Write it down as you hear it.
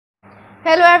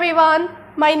Hello everyone,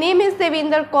 my name is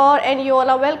Devinder Kaur and you all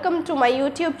are welcome to my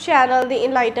YouTube channel The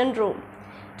Enlightened Room.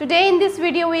 Today in this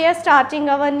video we are starting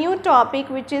our new topic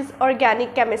which is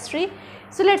organic chemistry.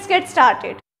 So let's get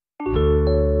started.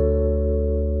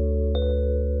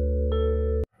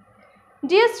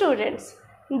 Dear students,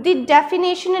 the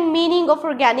definition and meaning of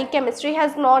organic chemistry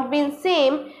has not been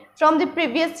same from the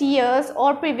previous years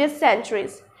or previous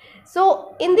centuries.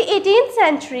 So in the 18th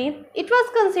century, it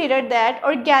was considered that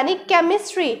organic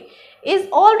chemistry is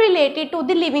all related to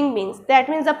the living beings. That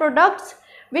means the products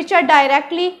which are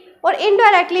directly or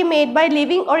indirectly made by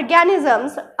living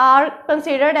organisms are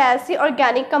considered as the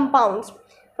organic compounds.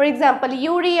 For example,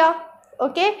 urea,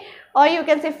 okay, or you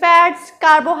can say fats,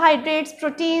 carbohydrates,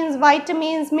 proteins,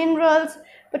 vitamins, minerals,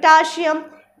 potassium.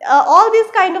 All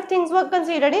these kind of things were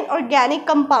considered in organic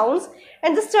compounds,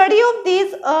 and the study of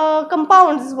these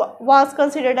compounds was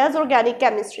considered as organic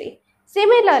chemistry.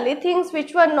 Similarly, things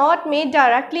which were not made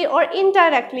directly or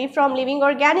indirectly from living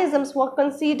organisms were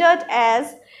considered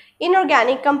as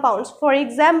inorganic compounds. For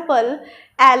example,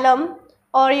 alum,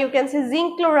 or you can say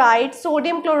zinc chloride,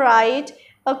 sodium chloride,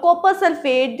 copper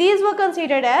sulfate, these were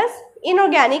considered as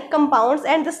inorganic compounds,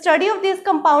 and the study of these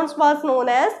compounds was known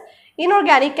as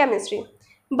inorganic chemistry.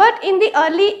 But in the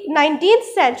early 19th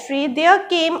century, there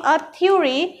came a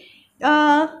theory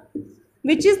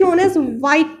which is known as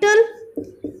vital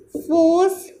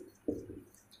force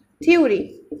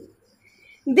theory.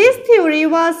 This theory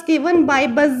was given by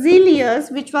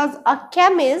Berzelius, which was a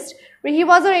chemist. He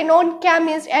was a renowned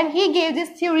chemist and he gave this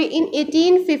theory in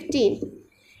 1815.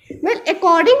 Well,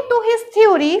 according to his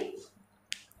theory,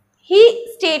 he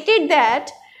stated that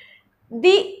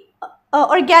the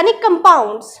organic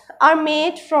compounds are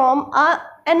made from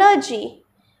energy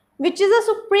which is a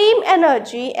supreme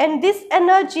energy, and this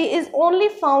energy is only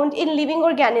found in living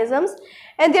organisms,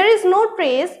 and there is no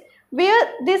trace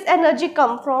where this energy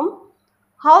come from,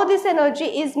 how this energy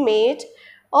is made,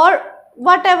 or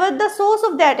whatever the source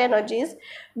of that energy is.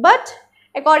 But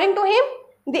according to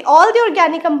him, all the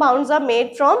organic compounds are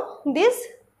made from this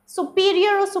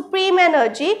superior or supreme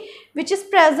energy which is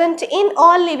present in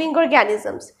all living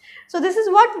organisms. So this is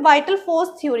what vital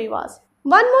force theory was.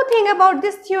 One more thing about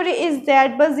this theory is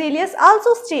that Berzelius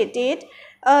also stated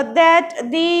that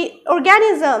the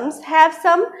organisms have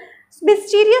some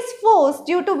mysterious force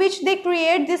due to which they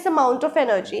create this amount of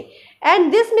energy,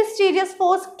 and this mysterious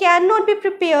force cannot be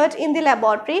prepared in the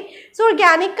laboratory. So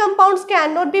organic compounds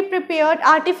cannot be prepared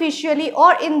artificially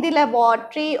or in the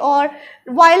laboratory or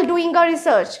while doing a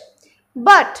research.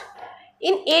 But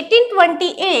in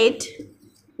 1828,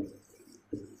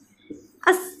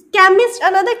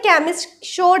 another chemist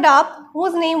showed up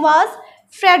whose name was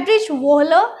Friedrich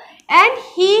Wöhler, and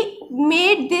he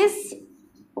made this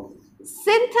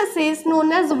synthesis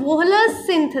known as Wöhler's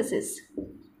synthesis.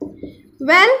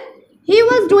 Well, he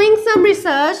was doing some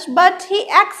research, but he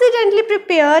accidentally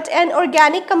prepared an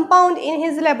organic compound in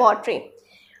his laboratory.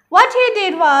 What he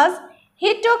did was,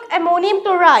 he took ammonium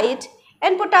chloride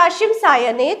and potassium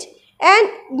cyanate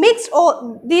and mixed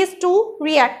all these two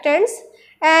reactants,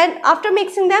 and after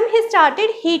mixing them, he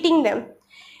started heating them.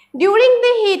 During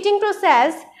the heating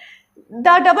process,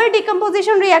 the double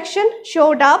decomposition reaction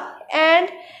showed up, and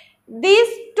these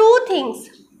two things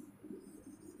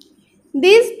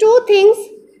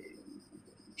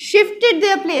shifted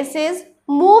their places,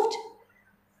 moved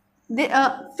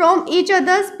from each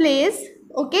other's place.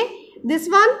 Okay, this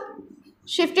one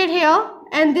shifted here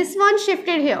and this one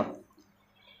shifted here,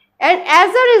 and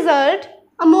as a result,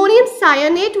 ammonium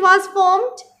cyanate was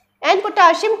formed and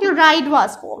potassium chloride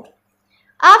was formed.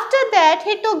 After that,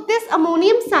 he took this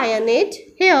ammonium cyanate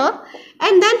here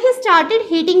and then he started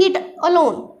heating it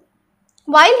alone.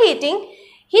 While heating,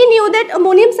 he knew that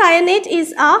ammonium cyanate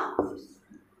is a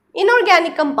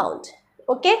inorganic compound.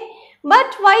 Okay,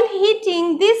 but while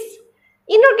heating, this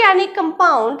inorganic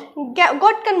compound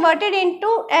got converted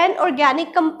into an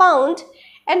organic compound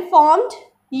and formed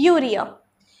urea.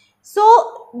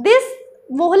 So this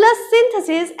Wöhler's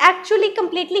synthesis actually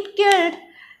completely killed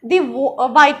the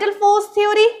vital force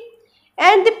theory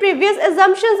and the previous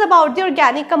assumptions about the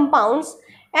organic compounds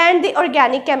and the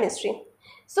organic chemistry.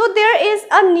 So there is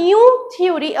a new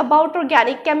theory about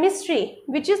organic chemistry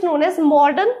which is known as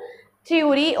modern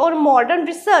theory or modern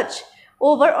research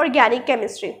over organic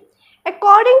chemistry.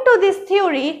 According to this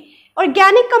theory,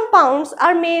 organic compounds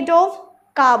are made of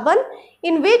carbon,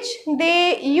 in which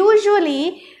the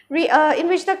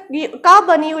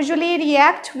carbon usually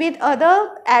react with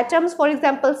other atoms, for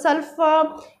example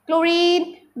sulfur,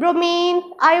 chlorine, bromine,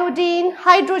 iodine,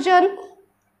 hydrogen,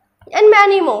 and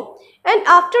many more. And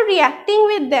after reacting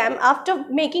with them, after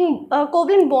making a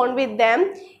covalent bond with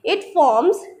them, it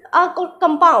forms a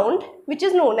compound which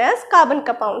is known as carbon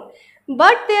compound.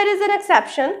 But there is an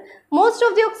exception. Most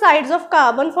of the oxides of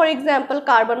carbon, for example,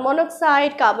 carbon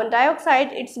monoxide, carbon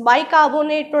dioxide, its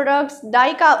bicarbonate products,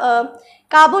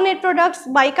 carbonate products,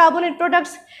 bicarbonate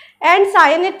products, and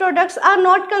cyanate products are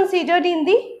not considered in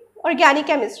the organic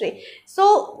chemistry.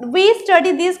 So we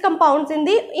study these compounds in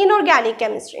the inorganic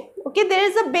chemistry. Okay, there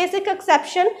is a basic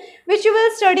exception which you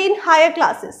will study in higher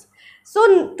classes.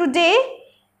 So today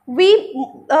we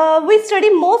study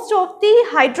most of the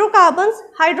hydrocarbons.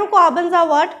 Hydrocarbons are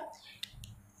what?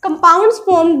 Compounds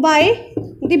formed by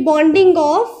the bonding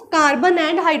of carbon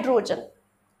and hydrogen.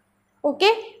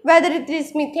 Okay, whether it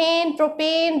is methane,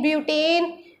 propane,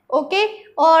 butane, okay,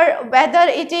 or whether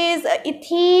it is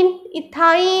ethene,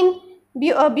 ethine,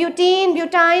 butane,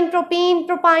 butane, propene,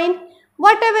 propine,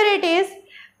 whatever it is,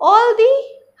 all the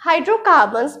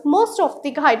hydrocarbons, most of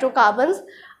the hydrocarbons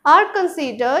are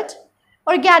considered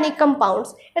organic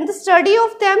compounds, and the study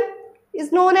of them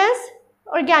is known as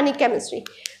organic chemistry.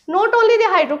 Not only the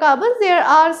hydrocarbons, there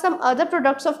are some other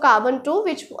products of carbon too,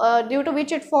 which due to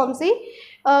which it forms the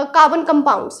carbon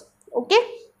compounds. Okay,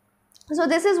 so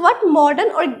this is what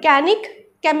modern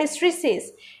organic chemistry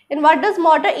says. And what does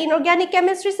modern inorganic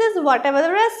chemistry says? Whatever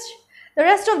the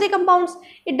rest of the compounds.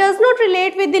 It does not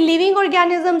relate with the living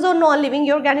organisms or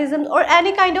non-living organisms or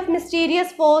any kind of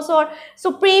mysterious force or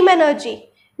supreme energy.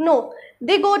 No,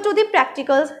 they go to the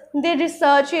practicals, they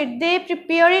research it, they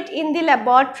prepare it in the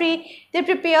laboratory, they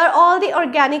prepare all the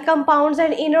organic compounds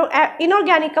and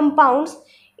inorganic compounds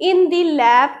in the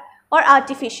lab or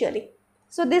artificially.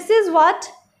 So this is what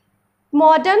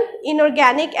modern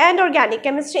inorganic and organic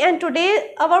chemistry, and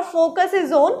today our focus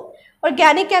is on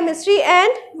organic chemistry,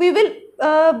 and we will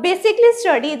basically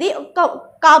study the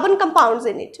carbon compounds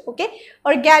in it. Okay,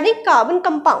 organic carbon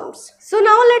compounds. So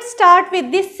now let's start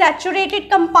with the saturated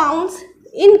compounds.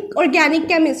 In organic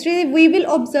chemistry we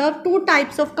will observe two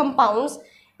types of compounds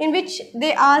in which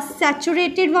they are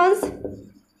saturated ones,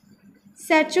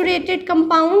 saturated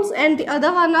compounds, and the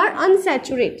other one are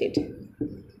unsaturated.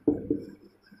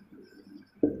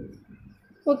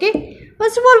 Okay,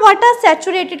 first of all, what are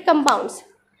saturated compounds?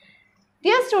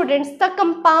 Dear students, the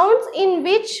compounds in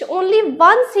which only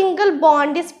one single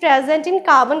bond is present in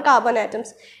carbon-carbon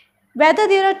atoms. Whether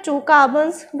there are 2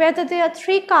 carbons, whether there are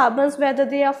 3 carbons, whether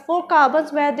there are 4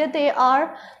 carbons, whether there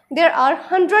are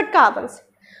 100 carbons,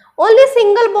 only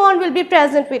single bond will be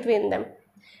present between them.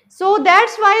 So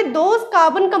that's why those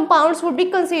carbon compounds would be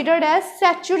considered as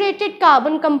saturated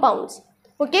carbon compounds.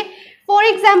 Okay, for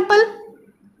example,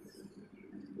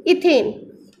 ethane.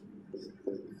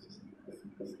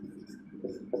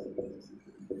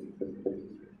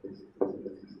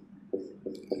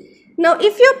 Now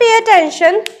if you pay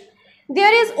attention,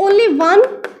 there is only one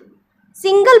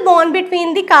single bond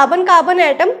between the carbon-carbon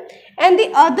atom, and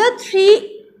the other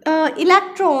 3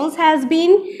 electrons has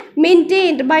been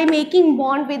maintained by making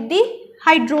bond with the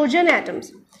hydrogen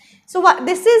atoms. So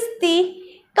this is the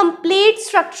complete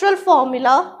structural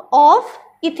formula of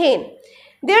ethane.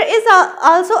 There is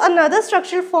also another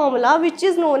structural formula which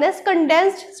is known as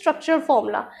condensed structural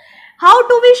formula. How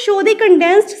do we show the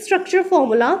condensed structural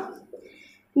formula?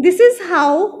 This is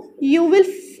how you will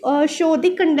show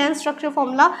the condensed structural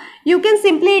formula. You can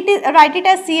simply write it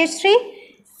as CH3,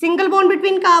 single bond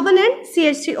between carbon and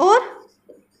CH3, or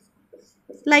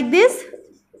like this.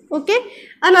 Okay,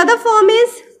 another form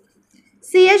is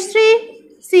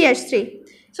CH3, CH3.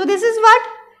 So this is what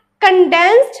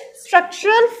condensed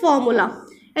structural formula,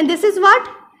 and this is what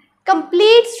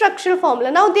complete structural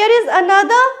formula. Now there is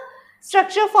another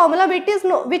structural formula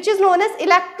which is known as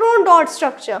electron dot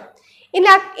structure. In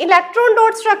electron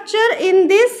dot structure, in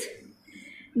this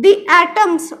the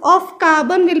atoms of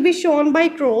carbon will be shown by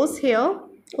cross here.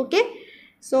 Okay,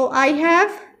 so I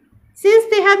have, since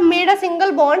they have made a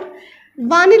single bond,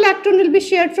 one electron will be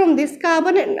shared from this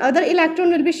carbon and other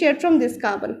electron will be shared from this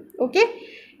carbon. Okay,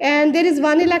 and there is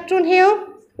one electron here,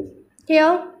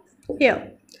 here,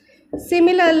 here.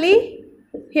 Similarly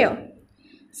here,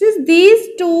 since these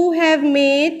two have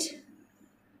made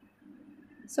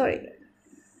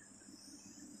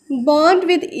bond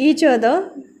with each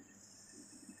other,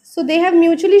 so they have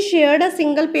mutually shared a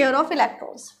single pair of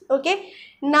electrons. Okay,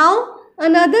 now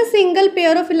another single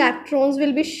pair of electrons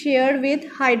will be shared with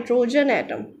hydrogen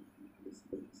atom.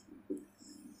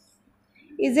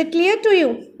 Is it clear to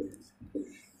you?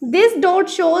 This dot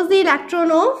shows the electron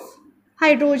of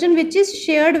hydrogen which is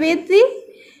shared with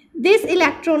this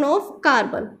electron of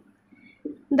carbon.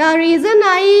 The reason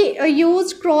I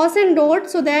used cross and dot,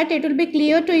 so that it will be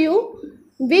clear to you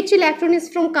which electron is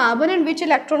from carbon and which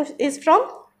electron is from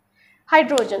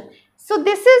hydrogen. So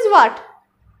this is what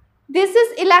This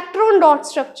is electron dot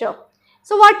structure.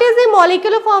 So what is the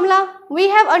molecular formula? We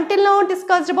have until now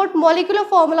discussed about molecular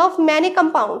formula of many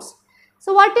compounds.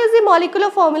 So what is the molecular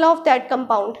formula of that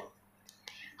compound?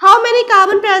 How many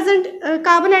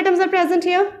carbon atoms are present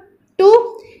here?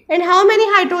 2. And how many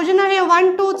hydrogen are here?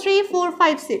 1, 2, 3, 4,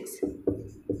 5, 6.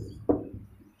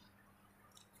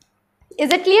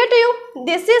 Is it clear to you?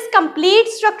 This is complete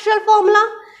structural formula.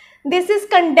 This is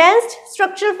condensed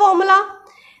structural formula.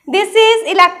 This is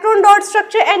electron dot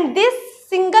structure, and this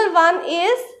single one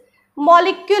is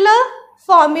molecular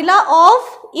formula of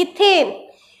ethane.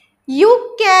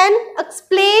 You can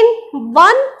explain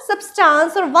one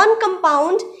substance or one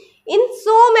compound in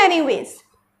so many ways.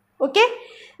 Okay.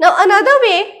 Now another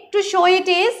way to show it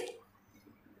is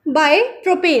by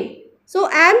propane. So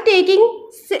I am taking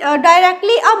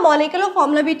directly a molecular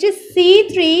formula which is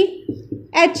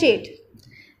C3H8.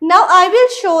 Now I will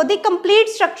show the complete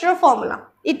structural formula.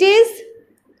 It is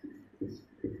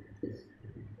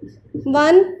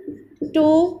 1,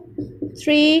 2,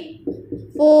 3,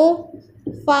 4,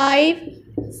 5,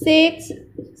 6,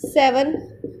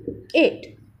 7,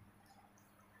 8.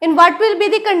 And what will be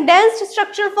the condensed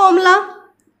structural formula?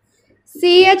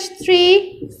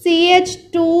 CH3,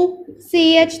 CH2,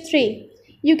 CH3.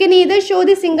 You can either show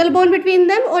the single bond between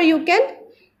them or you can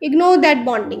ignore that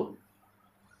bonding.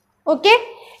 Okay.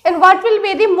 And what will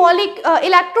be the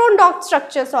electron dot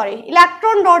structure?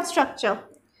 Electron dot structure.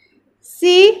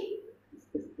 C,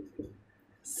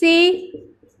 C,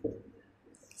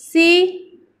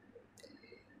 C,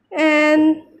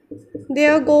 and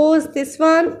there goes this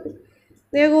one,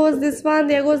 there goes this one,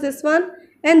 there goes this one,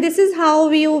 and this is how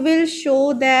we will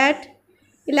show that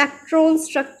electron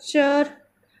structure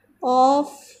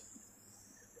of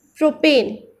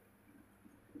propane.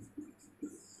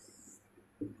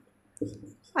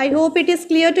 I hope it is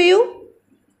clear to you.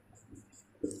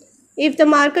 If the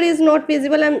marker is not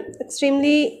visible, I am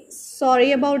extremely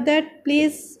sorry about that.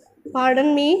 Please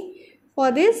pardon me for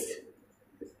this.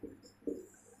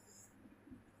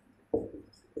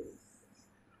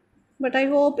 But I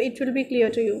hope it will be clear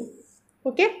to you.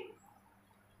 Okay.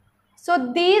 So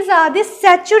these are the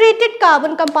saturated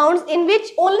carbon compounds in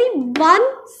which only one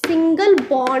single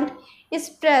bond is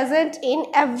present in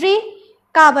every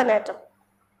carbon atom.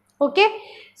 Okay.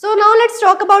 So now let's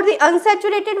talk about the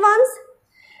unsaturated ones.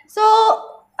 So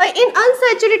in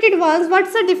unsaturated ones,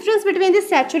 what's the difference between the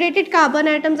saturated carbon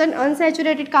atoms and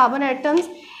unsaturated carbon atoms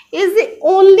is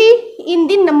only in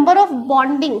the number of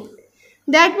bonding.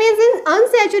 That means in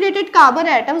unsaturated carbon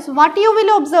atoms, what you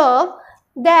will observe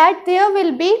that there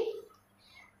will be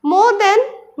more than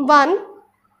one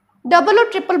double or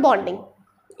triple bonding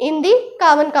in the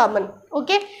carbon-carbon.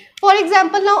 Okay. For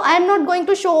example, now I am not going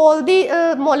to show all the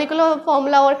molecular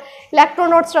formula or electron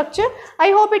dot structure.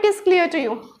 I hope it is clear to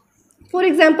you. For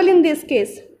example, in this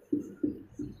case,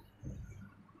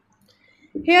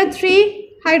 here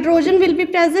 3 hydrogen will be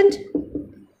present,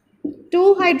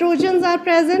 2 hydrogens are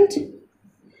present,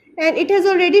 and it has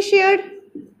already shared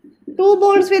 2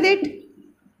 bonds with it.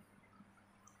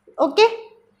 Okay.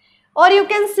 Or you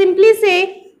can simply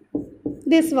say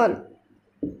this one.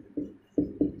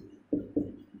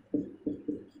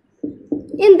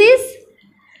 In this,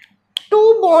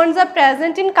 2 bonds are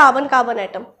present in carbon-carbon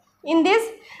atom. In this,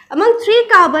 among 3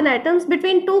 carbon atoms,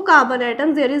 between 2 carbon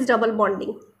atoms, there is double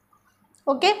bonding.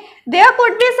 Okay. There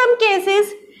could be some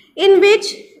cases in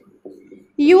which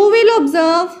you will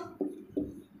observe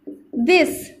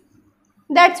this.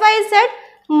 That's why I said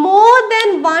more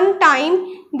than one time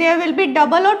there will be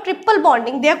double or triple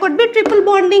bonding. There could be triple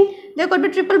bonding. There could be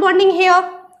triple bonding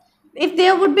here. If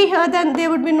there would be here, then there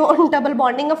would be no double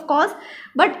bonding, of course.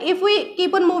 But if we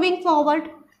keep on moving forward,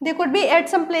 there could be at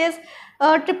some place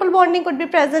triple bonding could be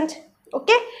present.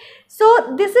 Okay.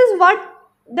 So this is what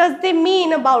does they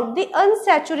mean about the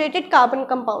unsaturated carbon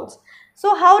compounds.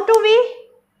 So how do we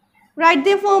write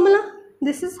their formula?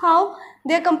 This is how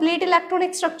their complete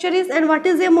electronic structure is, and what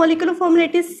is their molecular formula?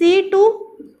 It is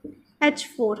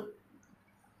C2H4.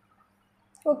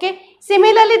 Okay.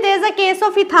 Similarly, there is a case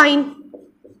of ethyne.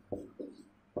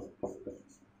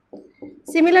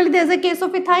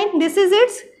 This is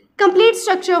its complete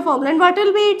structure formula. And what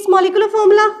will be its molecular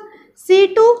formula?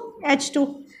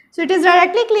 C2H2. So it is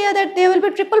directly clear that there will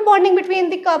be triple bonding between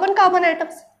the carbon-carbon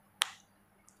atoms.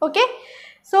 Okay.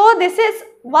 So this is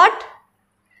what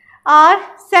are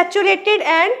saturated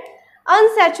and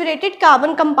unsaturated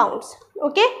carbon compounds.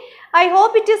 Okay. I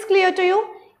hope it is clear to you.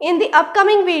 In the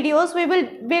upcoming videos, we will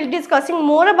be discussing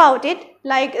more about it,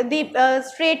 like the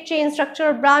straight chain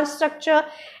structure, branch structure,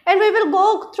 and we will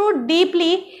go through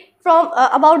deeply from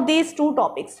about these two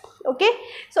topics. Okay,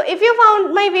 so if you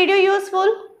found my video useful,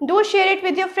 do share it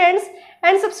with your friends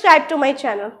and subscribe to my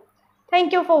channel.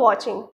 Thank you for watching.